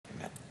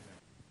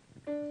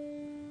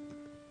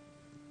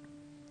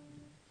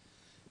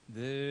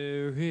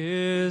There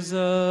is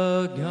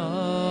a God,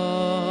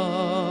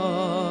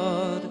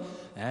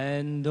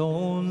 and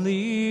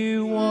only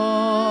one,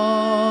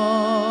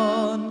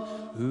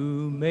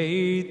 who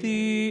made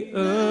the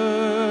earth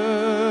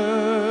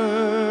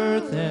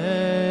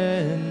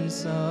and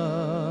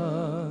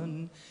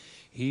sun.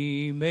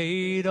 He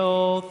made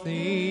all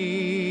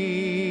things,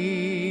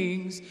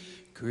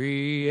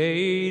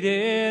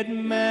 created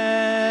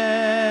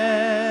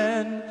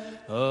man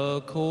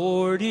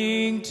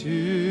according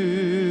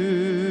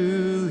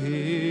to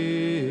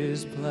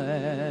his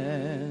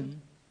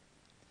plan.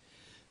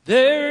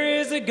 There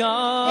is a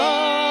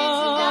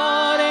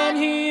God, and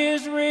he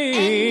is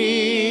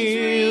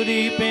real.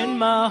 Deep in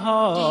my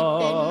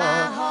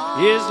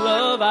heart, his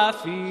love I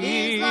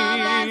feel.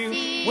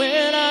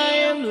 When I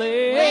am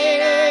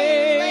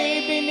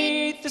laid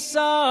beneath the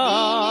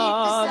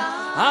sod,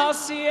 I'll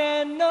see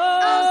and know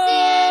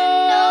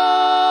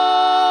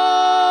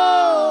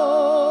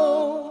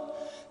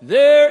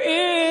there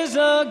is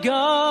a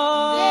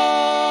God.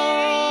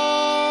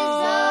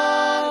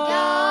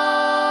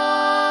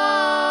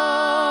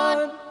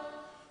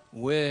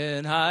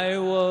 When I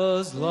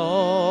was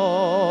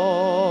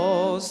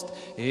lost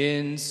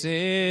in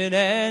sin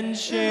and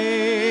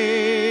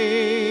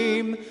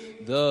shame,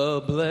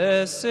 the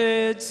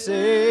blessed Savior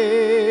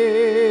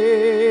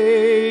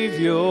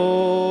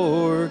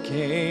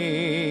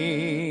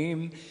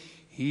came.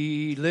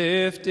 He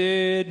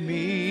lifted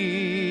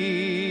me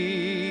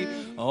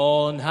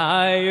on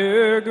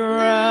higher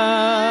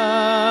ground.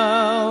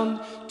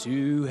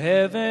 To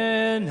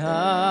heaven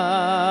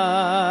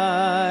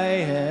I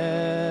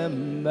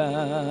am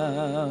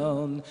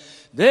bound.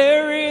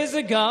 There is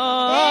a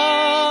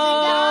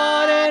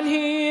God, and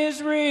he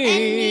is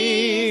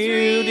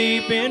real.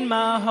 Deep in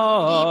my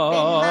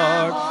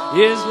heart,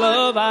 his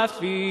love I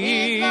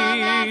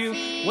feel.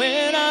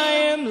 When I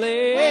am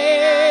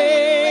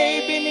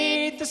laid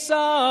beneath the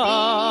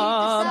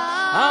sod,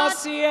 I'll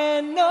see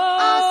and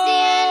know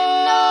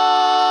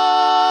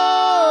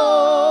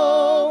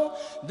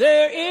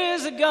there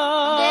is a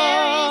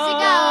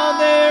God.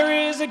 There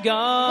is a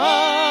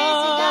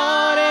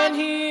God, and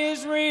he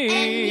is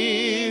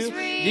real.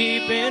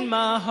 Deep in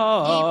my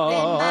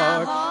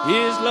heart,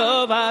 his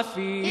love I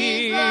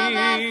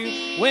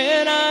feel.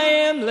 When I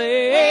am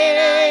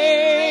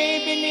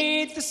laid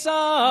beneath the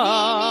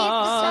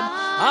sod,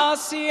 I'll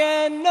see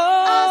and know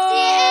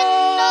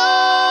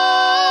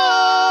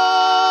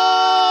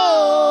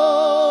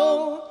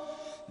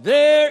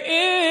there is